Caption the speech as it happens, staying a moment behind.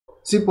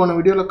போன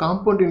வீடியோவில்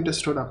compound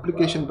இன்ட்ரெஸ்டோட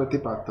application பற்றி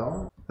பார்த்தோம்.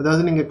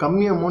 அதாவது நீங்கள்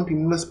கம்மி அமௌண்ட்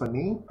இன்வெஸ்ட்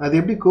பண்ணி அது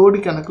எப்படி கோடி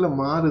கணக்கில்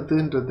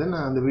மாறுதுன்றதை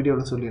நான் அந்த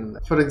வீடியோவில்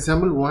சொல்லியிருந்தேன். ஃபார்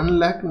எக்ஸாம்பிள் 1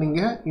 lakh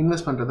நீங்கள்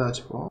இன்வெஸ்ட் பண்ணுறதா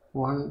வச்சுப்போம்.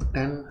 1,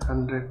 10,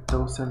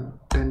 100,000,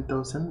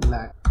 10,000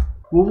 lakh.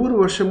 ஒவ்வொரு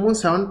வருஷமும்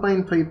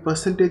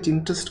 7.5%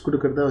 இன்ட்ரெஸ்ட்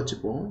கொடுக்கறதா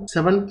வச்சுப்போம்.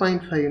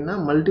 7.5னா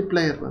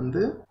மல்டிப்ளையர்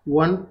வந்து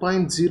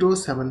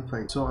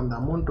 1.075. ஸோ அந்த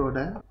அமௌண்ட்டோட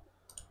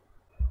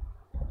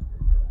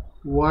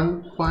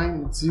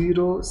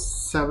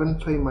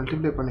 1.075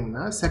 மல்டிப்ளை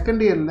பண்ணிங்கன்னா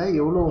செகண்ட் இயரில்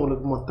எவ்வளோ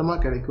உங்களுக்கு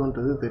மொத்தமாக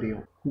கிடைக்கும்ன்றது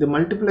தெரியும். இந்த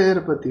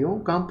மல்டிப்ளையரை பற்றியும்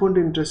காம்பவுண்ட்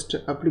இன்ட்ரெஸ்ட்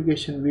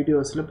அப்ளிகேஷன்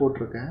வீடியோஸில்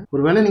போட்டிருக்கேன்.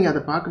 ஒருவேளை நீங்கள்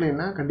அதை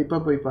பார்க்கலைன்னா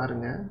கண்டிப்பாக போய்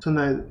பாருங்கள். ஸோ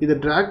நான் இதை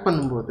ட்ராக்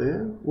பண்ணும்போது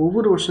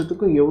ஒவ்வொரு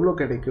வருஷத்துக்கும் எவ்வளோ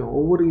கிடைக்கும்,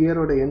 ஒவ்வொரு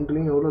இயரோட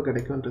எண்ட்லையும் எவ்வளோ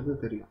கிடைக்கும்ன்றது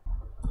தெரியும்.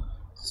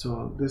 So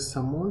this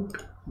amount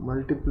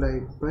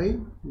multiplied by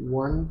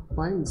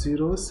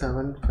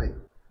 1.075.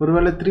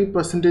 ஒருவேளை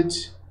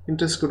 3%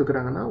 இன்ட்ரெஸ்ட்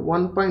கொடுக்குறாங்கன்னா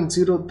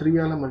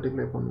 1.03ஆல்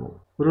மல்டிப்ளை பண்ணுவோம்.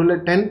 ஒருவேளை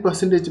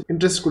 10%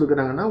 இன்ட்ரெஸ்ட்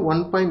கொடுக்குறாங்கன்னா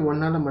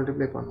 1.1ஆல்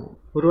மல்டிப்ளை பண்ணுவோம்.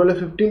 ஒருவேளை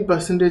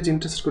 15%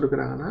 இன்ட்ரெஸ்ட்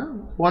கொடுக்குறாங்கன்னா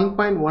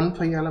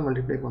 1.15ஆல்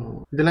மல்டிப்ளை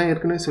பண்ணுவோம். இதெல்லாம்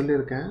ஏற்கனவே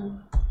சொல்லியிருக்கேன்.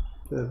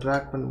 இதை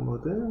ட்ராக்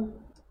பண்ணும்போது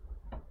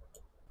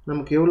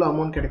நமக்கு எவ்வளோ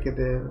அமௌண்ட்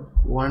கிடைக்கிது?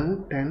 1,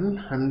 10,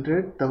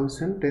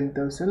 100,000,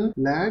 10,000,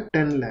 lakh,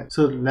 10 lakh.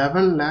 ஸோ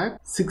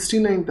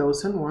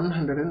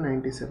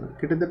 11,69,197.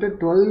 கிட்டத்தட்ட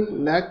 12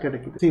 lakh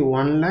கிடைக்குது.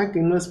 1 lakh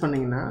இன்வெஸ்ட்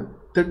பண்ணிங்கன்னா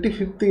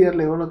 35th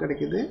இயரில் எவ்வளோ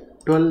கிடைக்குது?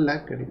 12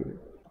 lakh கிடைக்குது.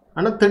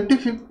 ஆனால்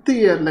 35th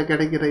இயரில்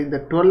கிடைக்கிற இந்த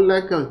 12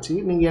 lakh வச்சு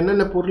நீங்கள்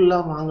என்னென்ன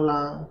பொருளாக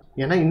வாங்கலாம்?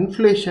 ஏன்னா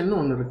இன்ஃப்ளேஷன்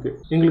ஒன்று இருக்குது.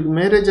 எங்களுக்கு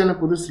மேரேஜ் ஆன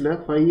புதுசில்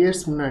 5 years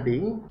முன்னாடி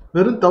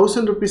வெறும்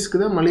 1000 rupeesக்கு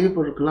தான் மளிகை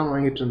பொருட்கள்லாம்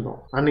வாங்கிட்டு இருந்தோம்.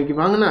 அன்னைக்கு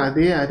வாங்கின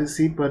அதே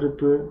அரிசி,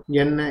 பருப்பு,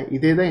 எண்ணெய்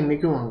இதே தான்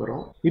இன்றைக்கும்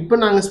வாங்குகிறோம். இப்போ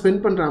நாங்கள்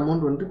ஸ்பெண்ட் பண்ணுற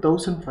அமௌண்ட் வந்து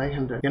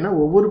 1500. ஏன்னா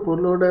ஒவ்வொரு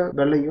பொருளோட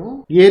விலையும்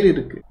ஏறி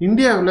இருக்கு.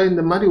 இந்தியாவில்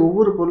இந்த மாதிரி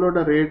ஒவ்வொரு பொருளோட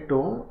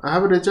ரேட்டும்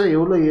ஆவரேஜாக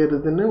எவ்வளோ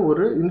ஏறுதுன்னு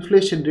ஒரு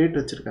இன்ஃப்ளேஷன் ரேட்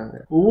வச்சுருக்காங்க.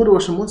 ஒவ்வொரு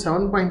வருஷமும்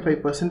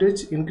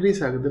 7.5%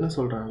 இன்க்ரீஸ் ஆகுதுன்னு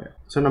சொல்கிறாங்க.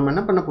 ஸோ நம்ம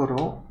என்ன பண்ண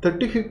போகிறோம்?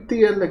 35th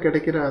இயரில்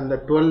கிடைக்கிற அந்த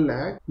 12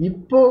 lakh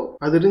இப்போ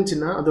அது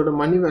இருந்துச்சுன்னா அதோட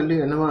மணி வேல்யூ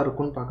என்னவா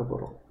இருக்கும்னு பார்க்க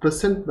போகிறோம்.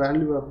 Present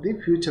value of the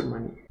future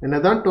மணி.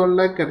 என்னதான் 12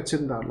 lakh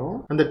கிடைச்சிருந்தாலும்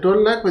அந்த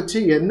 12 lakh வச்சு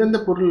எந்தெந்த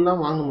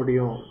பொருள்லாம் வாங்க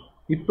முடியும்,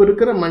 இப்போ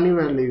இருக்கிற மணி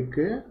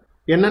வேல்யூக்கு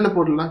என்னென்ன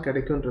பொருள்லாம்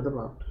கிடைக்கும்ன்றதை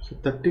பார்ப்போம். ஸோ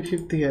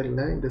 35th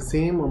இயரில் இந்த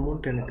சேம்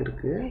அமௌண்ட் எனக்கு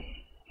இருக்குது.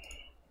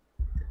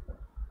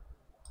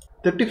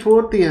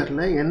 34th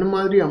இயரில் என்ன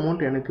மாதிரி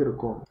அமௌண்ட் எனக்கு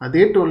இருக்கும்,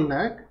 அதே 12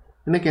 lakh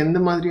எனக்கு எந்த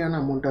மாதிரியான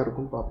அமௌண்ட்டாக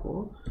இருக்கும்னு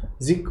பார்ப்போம்.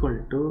 இஸ் ஈக்குவல்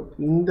டு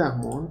இந்த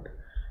அமௌண்ட்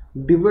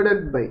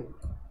டிவைடட் பை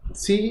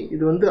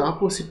இது வந்து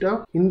opposite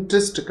of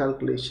interest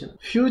calculation.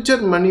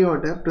 Future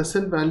மணியோட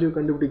ப்ரெசன்ட் வேல்யூ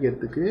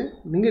கண்டுபிடிக்கிறதுக்கு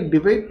நீங்கள்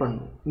டிவைட்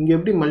பண்ணணும். இங்கே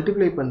எப்படி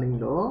மல்டிப்ளை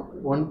பண்ணீங்களோ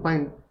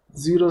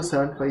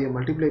 1.075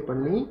 மல்டிப்ளை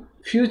பண்ணி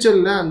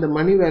ஃபியூச்சரில் அந்த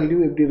மணி வேல்யூ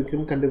எப்படி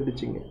இருக்குன்னு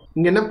கண்டுபிடிச்சிங்க.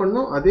 இங்கே என்ன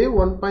பண்ணணும்? அதே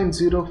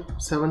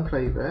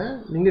 1.075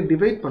 நீங்கள்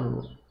டிவைட்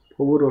பண்ணணும்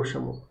ஒவ்வொரு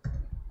வருஷமும்.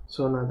 ஸோ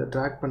நான் அதை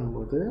ட்ராக்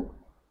பண்ணும்போது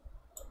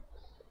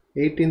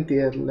 18th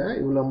இயரில்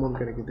இவ்வளோ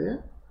அமௌண்ட் கிடைக்குது.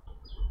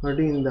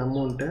 மறுபடியும் இந்த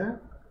அமௌண்ட்டை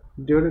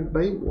divided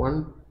by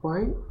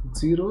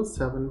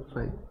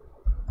 1.075.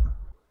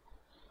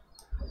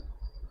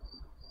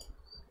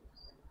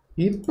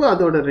 இப்போ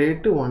அதோட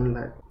ரேட்டு 1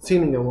 lakh.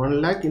 நீங்கள் 1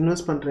 lakh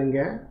இன்வெஸ்ட் பண்ணுறீங்க,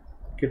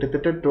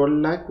 கிட்டத்தட்ட 12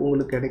 lakh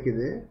உங்களுக்கு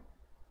கிடைக்குது.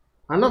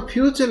 ஆனால்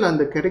ஃப்யூச்சரில்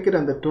அந்த கிடைக்கிற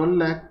அந்த 12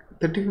 lakh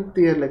 35th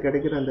இயரில்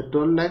கிடைக்கிற அந்த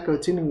 12 lakh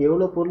வச்சு நீங்கள்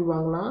எவ்வளோ பொருள்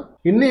வாங்கலாம்?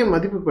 இன்னைய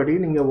மதிப்புப்படி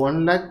நீங்கள் 1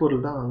 lakh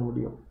பொருள் தான் வாங்க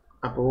முடியும்.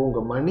 அப்போது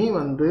உங்கள் மணி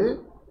வந்து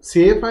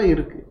சேஃபாக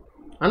இருக்குது,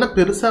 ஆனால்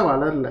பெருசாக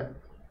வளரல,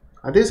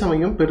 அதே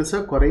சமயம்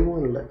பெருசாக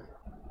குறைவும் இல்லை.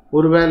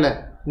 ஒருவேளை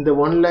இந்த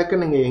 1 lakh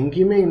நீங்கள்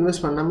எங்கேயுமே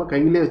இன்வெஸ்ட் பண்ணாமல்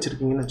கையிலே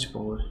வச்சுருக்கீங்கன்னு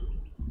வச்சுக்கோங்க.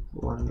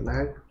 1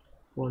 lakh,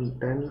 1,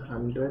 10,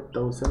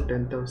 100,000,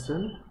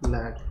 10,000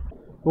 lakh.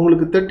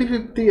 உங்களுக்கு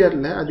 35th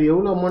இயரில் அது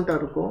எவ்வளோ அமௌண்ட்டாக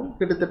இருக்கும்?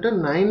 கிட்டத்தட்ட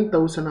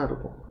 9,000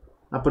 இருக்கும்.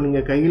 அப்போ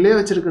நீங்கள் கையிலே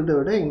வச்சுருக்கிறத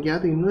விட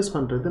எங்கேயாவது இன்வெஸ்ட்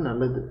பண்ணுறது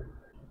நல்லது.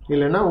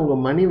 இல்லைனா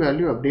உங்கள் மணி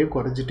வேல்யூ அப்படியே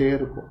குறைஞ்சிட்டே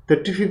இருக்கும்.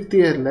 35th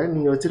இயரில்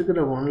நீங்கள் வச்சுருக்கிற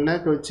 1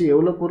 lakh வச்சு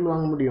எவ்வளோ பொருள்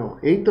வாங்க முடியும்?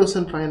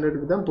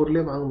 8,500க்கு தான்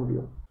பொருளே வாங்க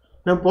முடியும்.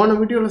 நான் போன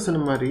வீடியோவில் சொன்ன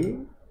மாதிரி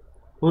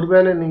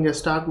ஒருவேளை நீங்கள்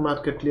ஸ்டாக்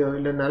மார்க்கெட்லேயோ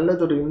இல்லை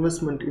நல்லதொரு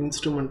இன்வெஸ்ட்மெண்ட்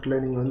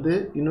இன்ஸ்ட்ருமெண்ட்டில் நீங்கள் வந்து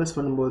இன்வெஸ்ட்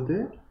பண்ணும்போது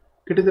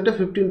கிட்டத்தட்ட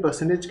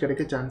 15%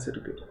 கிடைக்க சான்ஸ்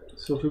இருக்குது.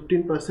 ஸோ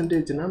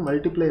 15%னா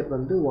மல்டிப்ளையர்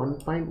வந்து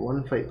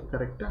 1.15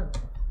 கரெக்டாக.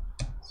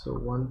 ஸோ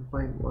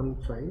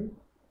 1.15.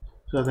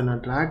 ஸோ அதை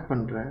நான் ட்ராக்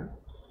பண்ணுறேன்.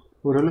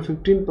 ஒருவேளை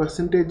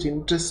 15%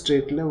 இன்ட்ரெஸ்ட்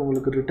ரேட்டில்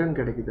உங்களுக்கு ரிட்டர்ன்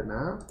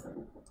கிடைக்குதுன்னா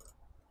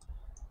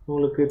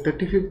உங்களுக்கு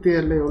 35th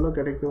இயரில் எவ்வளோ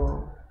கிடைக்கும்?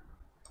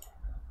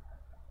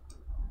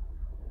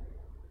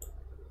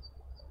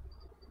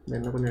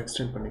 இன்னும் கொஞ்சம்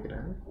எக்ஸ்டெண்ட்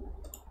பண்ணிக்கிறேன்.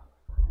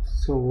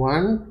 So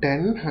 1,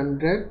 10,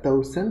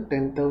 100,000,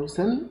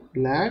 10,000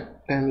 lakh,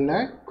 10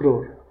 lakh,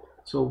 crore.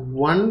 So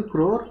 1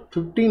 crore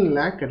 15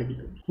 lakh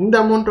கிடைக்குது. இந்த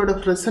அமௌண்ட்டோட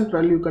ப்ரெசன்ட்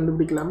வேல்யூ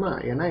கண்டுபிடிக்கலாமா?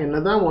 ஏன்னா என்ன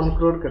தான் 1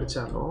 crore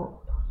கிடைச்சாலும்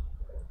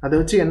அதை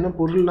வச்சு என்ன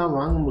பொருள்லாம்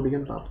வாங்க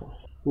முடியும்னு பார்ப்போம்.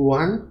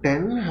 1,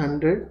 10,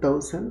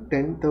 100,000,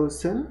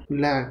 10,000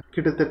 lakh.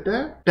 கிட்டத்தட்ட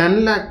 10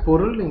 lakh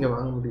பொருள் நீங்கள்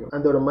வாங்க முடியும்.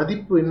 அதோட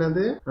மதிப்பு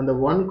என்னது? அந்த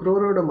 1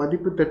 crore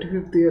மதிப்பு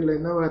 35th இயரில்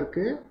என்னவா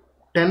இருக்குது?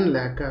 10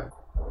 lakh.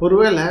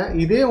 ஒருவேளை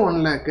இதே 1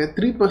 lakh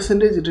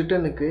 3%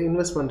 ரிட்டர்னுக்கு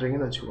இன்வெஸ்ட்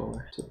பண்ணுறீங்கன்னு வச்சுக்கோங்க.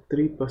 ஸோ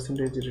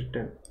 3%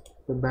 ரிட்டர்ன்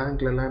இப்போ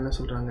பேங்க்லலாம் என்ன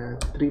சொல்கிறாங்க,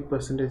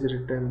 3%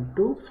 ரிட்டர்ன்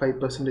டு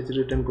 5%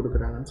 ரிட்டர்ன்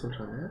கொடுக்குறாங்கன்னு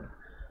சொல்கிறாங்க.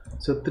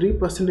 ஸோ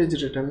 3%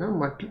 ரிட்டர்னா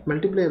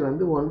மல்டிப்ளையர்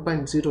வந்து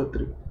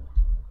 1.03.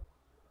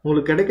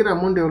 உங்களுக்கு கிடைக்கிற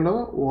அமௌண்ட் எவ்வளோ?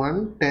 1,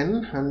 10,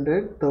 100,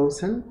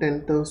 1000,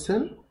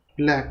 10,000,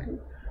 lakh,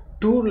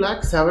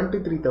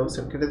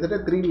 2,73,000, கிட்டத்தட்ட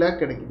 3 lakh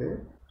கிடைக்குது.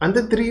 அந்த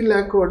 3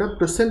 lakhோட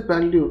ப்ரெசென்ட்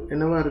வேல்யூ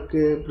என்னவா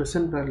இருக்குது?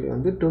 ப்ரெசென்ட் வேல்யூ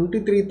வந்து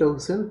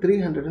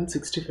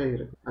 23,365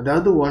 இருக்குது.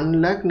 அதாவது 1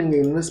 lakh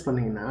நீங்கள் இன்வெஸ்ட்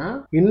பண்ணிங்கன்னா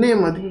இன்னைய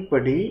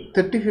மதிப்புப்படி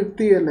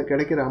 35th இயரில்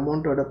கிடைக்கிற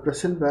அமௌண்ட்டோட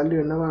ப்ரெசென்ட் வேல்யூ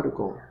என்னவா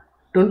இருக்கும்?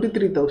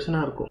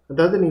 23,000 இருக்கும்.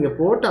 அதாவது நீங்கள்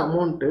போட்ட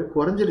அமௌண்ட்டு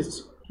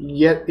குறைஞ்சிருச்சு.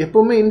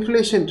 எப்போவுமே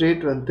இன்ஃப்ளேஷன்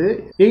ரேட் வந்து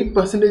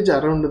 8%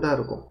 அரௌண்டு தான்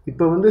இருக்கும்.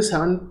 இப்போ வந்து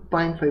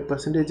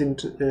 7.5%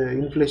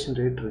 இன்ஃப்ளேஷன்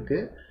ரேட்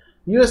இருக்குது.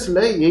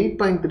 யூஎஸில்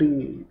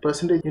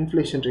 8.3%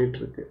 இன்ஃப்ளேஷன் ரேட்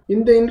இருக்குது.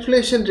 இந்த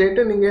இன்ஃப்ளேஷன்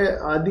ரேட்டை நீங்கள்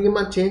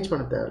அதிகமாக சேஞ்ச்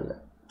பண்ண தேவையில்லை.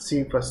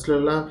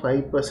 ஃபஸ்ட்லலாம்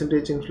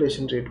 5%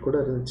 இன்ஃப்ளேஷன் ரேட் கூட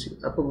இருந்துச்சு.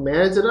 அப்போ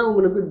மேஜராக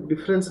உங்களுக்கு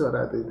டிஃப்ரென்ஸ்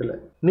வராது. இதில்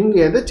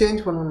நீங்கள் எதை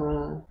சேஞ்ச்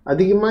பண்ணணும்?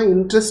 அதிகமாக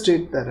இன்ட்ரெஸ்ட்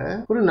ரேட் தர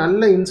ஒரு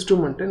நல்ல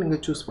இன்ஸ்ட்ருமெண்ட்டை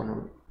நீங்கள் சூஸ்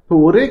பண்ணணும். இப்போ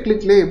ஒரே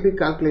கிளிக்லேயே எப்படி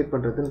கால்குலேட்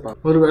பண்ணுறதுன்னு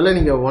பார்ப்போம். ஒரு வேளை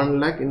நீங்கள் 1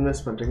 lakh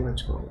இன்வெஸ்ட் பண்ணுறீங்கன்னு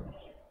வச்சுக்கோங்க.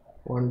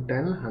 1,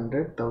 10,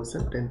 100,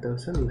 1000,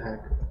 10,000,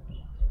 lakh.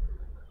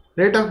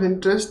 ரேட் ஆஃப்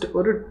இன்ட்ரெஸ்ட்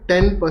ஒரு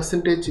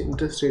 10%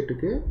 இன்ட்ரெஸ்ட்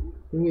ரேட்டுக்கு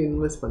நீங்கள்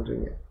இன்வெஸ்ட்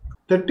பண்ணுறீங்க.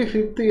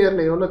 35th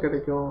இயரில் எவ்வளோ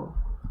கிடைக்கும்?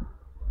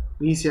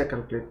 ஈஸியாக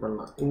கால்குலேட்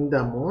பண்ணலாம். இந்த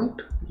amount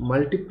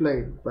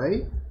multiplied by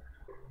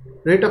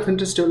rate of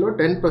interest எவ்வளோ?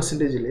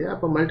 10% இல்லையா?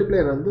 அப்போ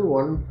மல்டிப்ளையர் வந்து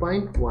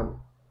 1.1.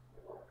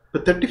 இப்போ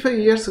 35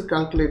 இயர்ஸுக்கு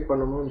கால்குலேட்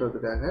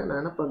பண்ணணுன்றதுக்காக நான்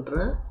என்ன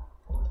பண்ணுறேன்,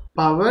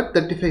 பவர்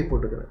 35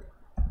 போட்டுக்கிறேன்.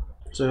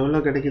 ஸோ எவ்வளோ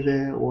கிடைக்குது?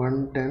 1,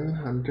 10,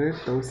 100,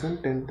 1000,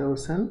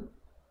 10,000,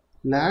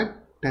 lakh,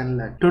 10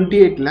 lakh,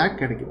 28 lakh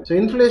கிடைக்குது. ஸோ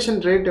இன்ஃப்ளேஷன்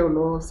ரேட்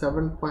எவ்வளோ?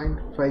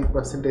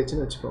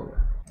 7.5%ன்னு வச்சுக்கோங்க.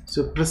 ஸோ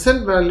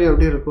ப்ரெசென்ட் வேல்யூ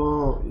எப்படி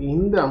இருக்கும்?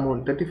 இந்த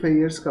அமௌண்ட் 35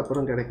 இயர்ஸ்க்கு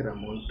அப்புறம் கிடைக்கிற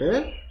அமௌண்ட்டு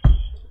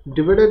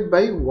டிவைடட்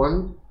பை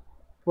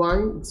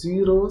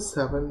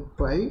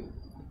 1.075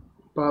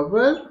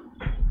 பவர்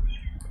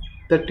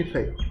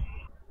 35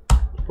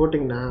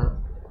 போட்டிங்கன்னா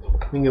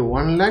நீங்கள்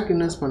 1 lakh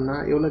இன்வெஸ்ட்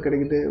பண்ணால் எவ்வளோ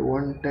கிடைக்குது?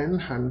 1, 10,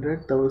 100,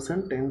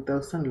 1000,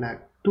 10,000,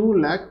 lakh,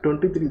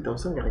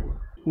 2,23,000 கிடைக்கும்.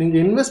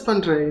 நீங்கள் இன்வெஸ்ட்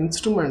பண்ணுற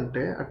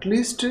இன்ஸ்ட்ருமெண்ட்டு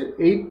அட்லீஸ்ட்டு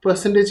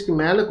 8%க்கு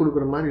மேலே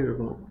கொடுக்குற மாதிரி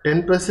இருக்கணும்.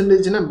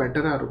 10%னா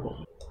பெட்டராக இருக்கும்.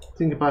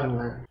 நீங்கள்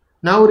பாருங்களேன்,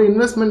 நான் ஒரு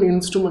இன்வெஸ்ட்மெண்ட்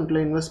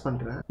இன்ஸ்ட்ருமெண்ட்டில் இன்வெஸ்ட்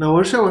பண்ணுறேன். நான்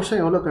வருஷம்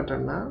எவ்வளோ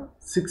கட்டுறேன்னா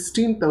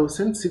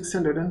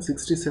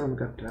 16,667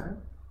 கட்டுறேன்.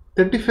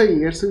 35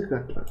 இயர்ஸுக்கு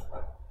கட்டுறேன்.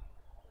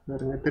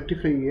 பாருங்க,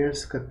 35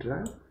 இயர்ஸ்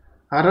கட்டுறேன்.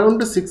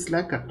 அரௌண்டு 6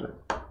 lakh கட்டுறேன்.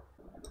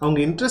 அவங்க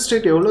இன்ட்ரெஸ்ட்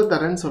ரேட் எவ்வளோ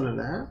தரேன்னு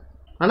சொல்லலை,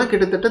 ஆனால்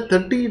கிட்டத்தட்ட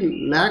 30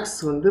 lakhs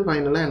வந்து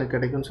ஃபைனலாக எனக்கு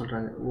கிடைக்கும்னு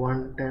சொல்கிறாங்க.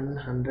 1, 10,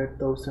 100,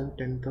 1000,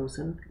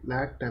 10,000,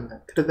 lakh, 10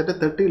 lakh, கிட்டத்தட்ட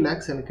 30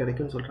 lakhs எனக்கு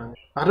கிடைக்கும்னு சொல்கிறாங்க.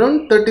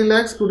 அரௌண்ட் 30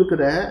 lakhs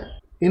கொடுக்குற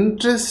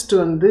இன்ட்ரெஸ்ட்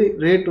வந்து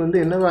ரேட் வந்து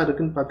என்னவா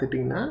இருக்குன்னு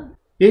பார்த்துட்டிங்கன்னா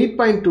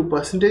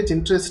 8.2%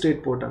 இன்ட்ரெஸ்ட்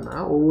ரேட் போட்டோன்னா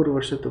ஒவ்வொரு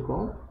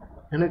வருஷத்துக்கும்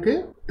எனக்கு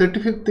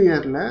 35th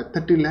இயரில்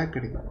 30 lakh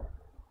கிடைக்கும்.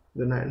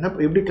 இது நான்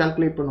எப்படி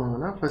கால்குலேட்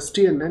பண்ணுவாங்கன்னா, ஃபஸ்ட்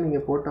இயரில்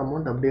நீங்கள் போட்ட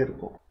அமௌண்ட் அப்படியே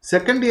இருக்கும்.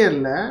 செகண்ட்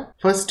இயரில்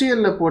ஃபஸ்ட்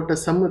இயரில் போட்ட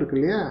சம் இருக்கு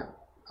இல்லையா,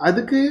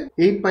 அதுக்கு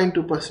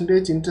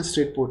 8.2% இன்ட்ரெஸ்ட்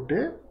ரேட் போட்டு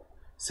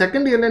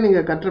செகண்ட் இயரில்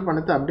நீங்கள் கட்டுற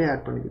பணத்தை அப்படியே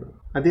ஆட் பண்ணிக்கணும்.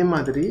 அதே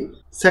மாதிரி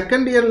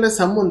செகண்ட் இயரில்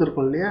சம்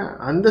வந்திருக்கும் இல்லையா,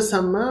 அந்த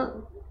சம்மை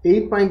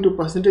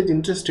 8.2%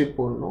 இன்ட்ரெஸ்ட் ரேட்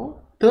போடணும்.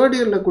 தேர்ட்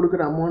இயரில்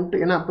கொடுக்குற அமௌண்ட்,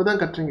 ஏன்னா அப்போ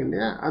தான் கட்டுறீங்க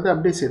இல்லையா, அதை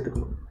அப்படியே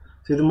சேர்த்துக்கணும்.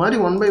 ஸோ இது மாதிரி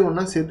 1 by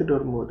 1 சேர்த்துட்டு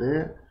வரும்போது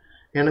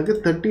எனக்கு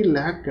 30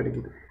 lakh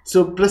கிடைக்குது. ஸோ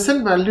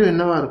ப்ரெசென்ட் வேல்யூ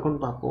என்னவா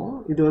இருக்கும்னு பார்ப்போம்.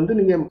 இது வந்து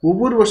நீங்கள்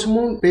ஒவ்வொரு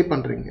வருஷமும் பே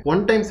பண்ணுறீங்க.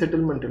 ஒன் டைம்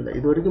செட்டில்மெண்ட் இல்லை.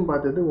 இது வரைக்கும்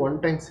பார்த்தது ஒன்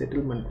டைம்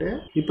செட்டில்மெண்ட்டு.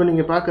 இப்போ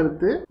நீங்கள்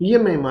பார்க்குறது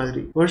இஎம்ஐ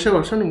மாதிரி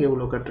வருஷம் நீங்கள்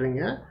இவ்வளோ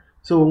கட்டுறீங்க.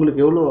 ஸோ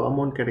உங்களுக்கு எவ்வளோ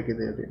அமௌண்ட்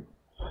கிடைக்குது அது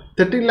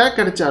 30 lakh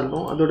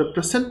கிடைச்சாலும் அதோட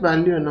ப்ரெசென்ட்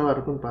வேல்யூ என்னவா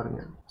இருக்குன்னு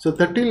பாருங்கள். ஸோ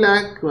 30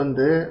 lakh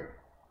வந்து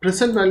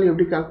ப்ரெசென்ட் வேல்யூ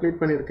எப்படி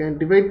கால்குலேட் பண்ணியிருக்கேன்?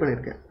 டிவைட்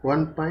பண்ணியிருக்கேன்.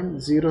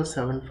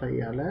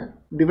 1.075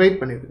 டிவைட்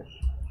பண்ணியிருக்கேன்.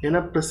 ஏன்னா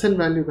ப்ரெசென்ட்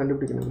வேல்யூ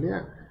கண்டுபிடிக்கணும் இல்லையா.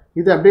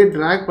 இது அப்படியே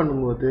ட்ராக்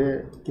பண்ணும்போது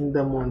இந்த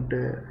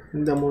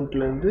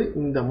அமௌண்ட்லேருந்து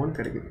இந்த அமௌண்ட்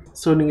கிடைக்குது.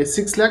 ஸோ நீங்கள்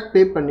 6 lakh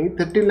பே பண்ணி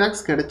 30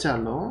 lakhs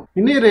கிடைச்சாலும்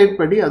இன்னைய ரேட்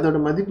படி அதோட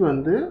மதிப்பு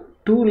வந்து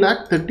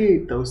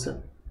 2,38,000.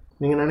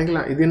 நீங்கள்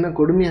நினைக்கலாம், இது என்ன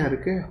கொடுமையாக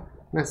இருக்குது,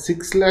 நான்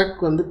 6 lakh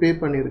வந்து பே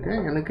பண்ணியிருக்கேன்,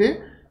 எனக்கு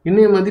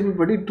இன்னைய மதிப்பு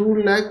படி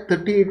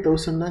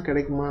 2,38,000 தான்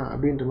கிடைக்குமா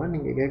அப்படின்ற மாதிரி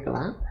நீங்கள்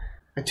கேட்கலாம்.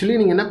 ஆக்சுவலி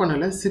நீங்கள் என்ன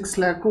பண்ணலை, 6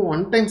 lakhம்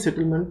ஒன் டைம்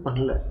செட்டில்மெண்ட்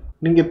பண்ணல.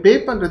 நீங்கள் பே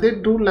பண்ணுறதே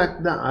 2 lakh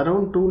தான்,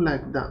 அரௌண்ட் 2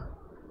 lakh தான்.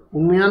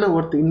 உண்மையான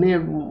ஒர்த் இன்னைய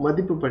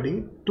மதிப்பு படி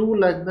 2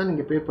 lakh தான்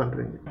நீங்கள் பே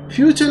பண்ணுறீங்க.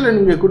 ஃப்யூச்சரில்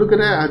நீங்கள்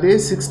கொடுக்குற அதே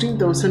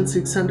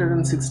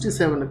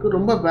 16,667க்கு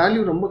ரொம்ப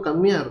வேல்யூ ரொம்ப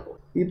கம்மியாக இருக்கும்.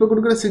 இப்போ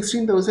கொடுக்குற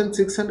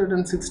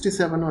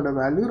 16,667ஓட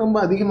வேல்யூ ரொம்ப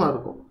அதிகமாக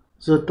இருக்கும்.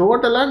 ஸோ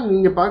டோட்டலாக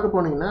நீங்கள் பார்க்க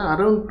போனீங்கன்னா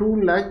அரௌண்ட் 2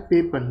 lakh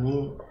பே பண்ணி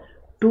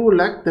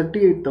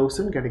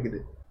 2,38,000 கிடைக்குது.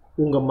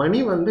 உங்கள் மணி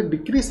வந்து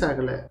டிக்ரீஸ்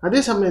ஆகலை, அதே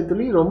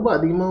சமயத்துலேயும் ரொம்ப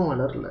அதிகமாகவும்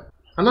வளரல.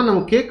 ஆனால்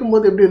நம்ம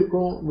கேட்கும்போது எப்படி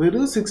இருக்கும்,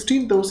 வெறும்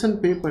 16,000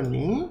 பே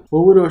பண்ணி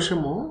ஒவ்வொரு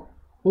வருஷமும்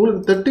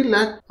உங்களுக்கு 30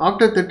 லேக்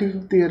ஆஃப்டர்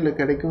 35th இயரில்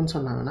கிடைக்கும்னு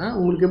சொன்னாங்கன்னா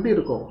உங்களுக்கு எப்படி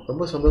இருக்கும்?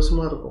 ரொம்ப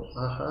சந்தோஷமாக இருக்கும்.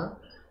 ஆஹா,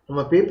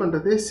 நம்ம பே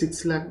பண்ணுறதே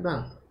 6 லேக்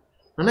தான்,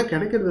 ஆனால்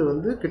கிடைக்கிறது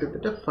வந்து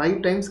கிட்டத்தட்ட 5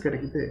 டைம்ஸ்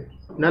கிடைக்குது.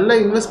 நல்ல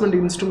இன்வெஸ்ட்மெண்ட்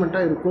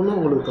இன்ஸ்ட்ருமெண்ட்டாக இருக்கும்னு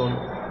உங்களுக்கு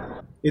தோணும்.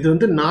 இது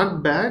வந்து நாட்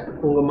பேட்,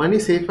 உங்கள் மணி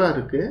சேஃபாக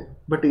இருக்குது.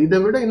 பட் இதை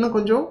விட இன்னும்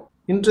கொஞ்சம்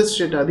இன்ட்ரெஸ்ட்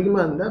ரேட்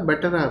அதிகமாக இருந்தால்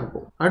பெட்டராக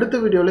இருக்கும். அடுத்த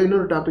வீடியோவில்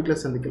இன்னொரு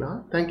டாப்பிக்கில் சந்திக்கலாம்.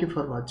 தேங்க்யூ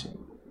ஃபார் வாட்சிங்.